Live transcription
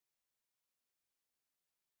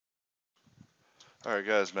Alright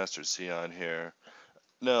guys, Master Sion here.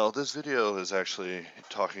 Now, this video is actually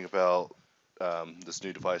talking about this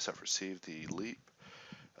new device I've received, the Leap.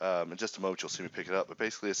 In just a moment you'll see me pick it up, but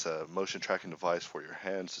basically it's a motion tracking device for your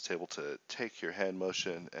hands. It's able to take your hand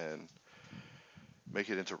motion and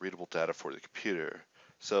make it into readable data for the computer.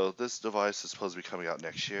 So this device is supposed to be coming out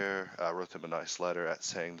next year. I wrote them a nice letter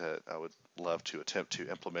saying that I would love to attempt to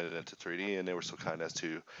implement it into 3D, and they were so kind as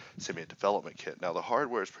to send me a development kit. Now the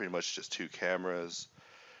hardware is pretty much just two cameras.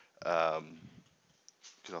 Um,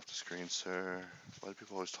 Get off the screen, sir. Why do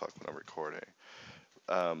people always talk when I'm recording?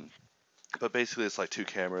 Um, but basically, it's like two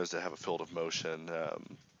cameras that have a field of motion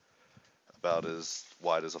about as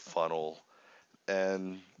wide as a funnel.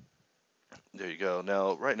 And there you go.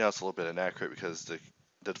 Now, right now, it's a little bit inaccurate because the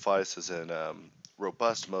device is in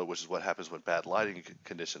robust mode, which is what happens when bad lighting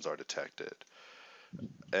conditions are detected.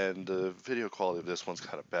 And the video quality of this one's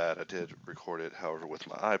kind of bad. I did record it, however, with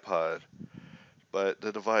my iPod. But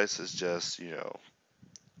the device is just, a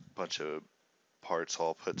bunch of parts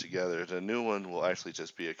all put together. The new one will actually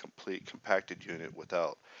just be a complete compacted unit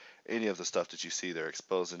without any of the stuff that you see there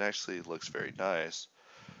exposed, and actually looks very nice.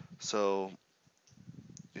 So,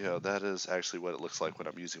 that is actually what it looks like when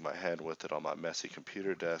I'm using my hand with it on my messy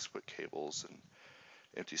computer desk with cables and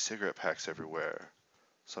empty cigarette packs everywhere.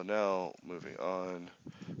 So now, moving on.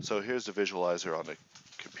 So here's the visualizer on the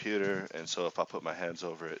computer, and so if I put my hands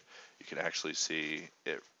over it, you can actually see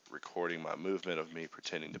it recording my movement of me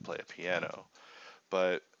pretending to play a piano.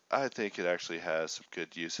 But I think it actually has some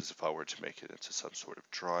good uses if I were to make it into some sort of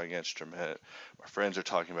drawing instrument. My friends are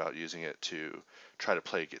talking about using it to try to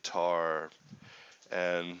play guitar,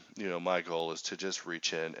 and my goal is to just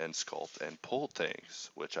reach in and sculpt and pull things,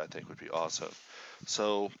 which I think would be awesome.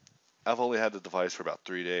 So I've only had the device for about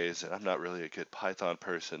 3 days, and I'm not really a good Python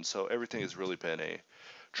person, so everything has really been a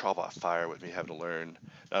trial by fire with me having to learn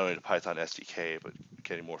not only the Python SDK, but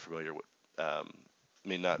getting more familiar with,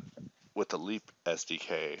 not with the Leap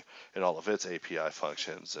SDK and all of its API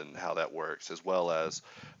functions and how that works, as well as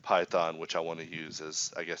Python, which I want to use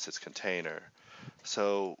as, I guess, its container.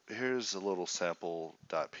 So here's a little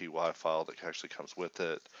sample.py file that actually comes with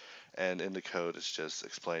it, and in the code it's just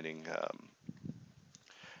explaining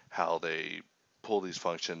how they pull these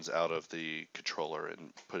functions out of the controller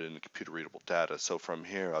and put it in computer readable data. So from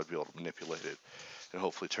here, I'd be able to manipulate it and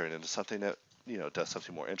hopefully turn it into something that does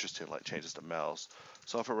something more interesting, like changes the mouse.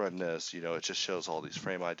 So if I run this, it just shows all these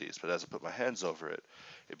frame IDs. But as I put my hands over it,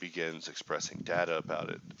 it begins expressing data about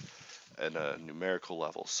it at a numerical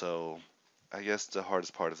level. So I guess the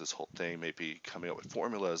hardest part of this whole thing may be coming up with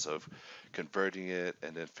formulas of converting it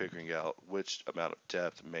and then figuring out which amount of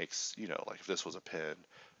depth makes, like if this was a pen,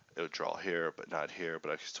 it would draw here but not here,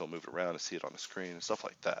 but I can still move it around and see it on the screen and stuff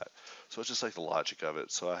like that. So it's just like the logic of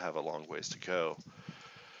it. So I have a long ways to go.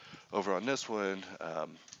 Over on this one, I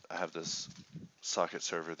have this socket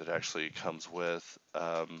server that actually comes with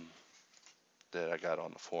that I got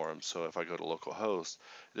on the forum. So if I go to localhost,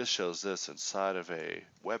 this shows this inside of a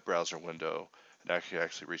web browser window, and I can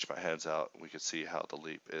actually reach my hands out. We can see how the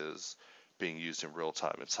Leap is being used in real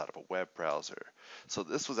time inside of a web browser. So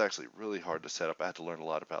this was actually really hard to set up. I had to learn a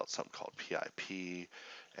lot about something called PIP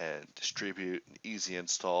and distribute and easy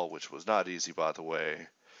install, which was not easy, by the way,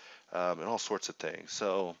 and all sorts of things.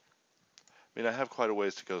 So, I have quite a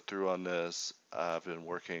ways to go through on this. I've been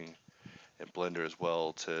working in Blender as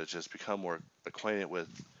well to just become more acquainted with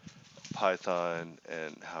Python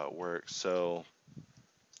and how it works. So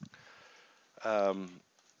um,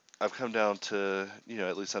 I've come down to,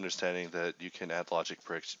 at least understanding that you can add logic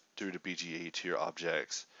bricks through the BGE to your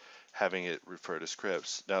objects, having it refer to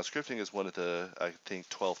scripts. Now, scripting is one of the, I think,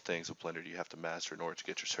 12 things with Blender you have to master in order to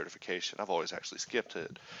get your certification. I've always actually skipped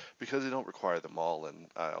it because they don't require them all, and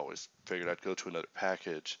I always figured I'd go to another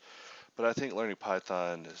package. But I think learning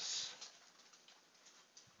Python is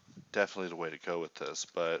definitely the way to go with this,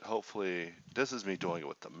 but hopefully this is me doing it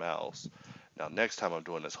with the mouse. Now next time I'm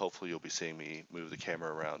doing this, hopefully you'll be seeing me move the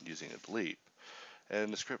camera around using a bleep.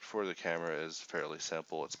 And the script for the camera is fairly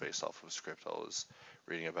simple. It's based off of a script I was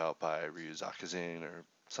reading about by Ryu Zakazin or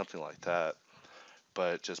something like that.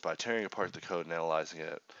 But just by tearing apart the code and analyzing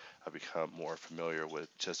it, I've become more familiar with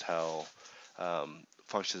just how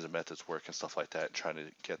functions and methods work and stuff like that, and trying to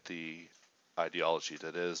get the ideology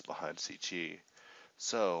that is behind CG.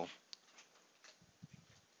 So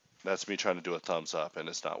that's me trying to do a thumbs up and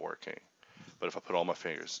it's not working. But if I put all my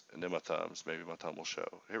fingers and then my thumbs, maybe my thumb will show.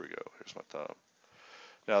 Here we go. Here's my thumb.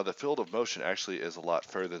 Now the field of motion actually is a lot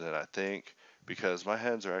further than I think because my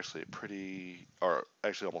hands are actually are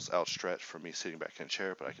actually almost outstretched from me sitting back in a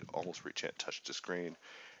chair, but I can almost reach in and touch the screen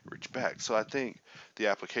reach back. So I think the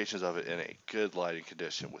applications of it in a good lighting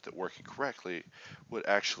condition with it working correctly would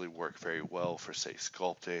actually work very well for, say,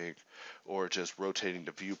 sculpting or just rotating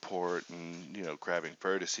the viewport and, grabbing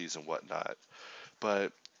vertices and whatnot.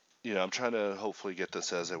 But, I'm trying to hopefully get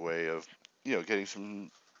this as a way of, getting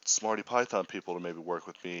some smarty Python people to maybe work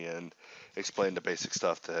with me and explain the basic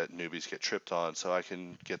stuff that newbies get tripped on so I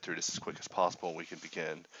can get through this as quick as possible and we can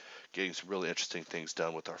begin getting some really interesting things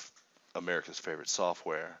done with our America's favorite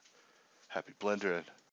software. Happy blendering.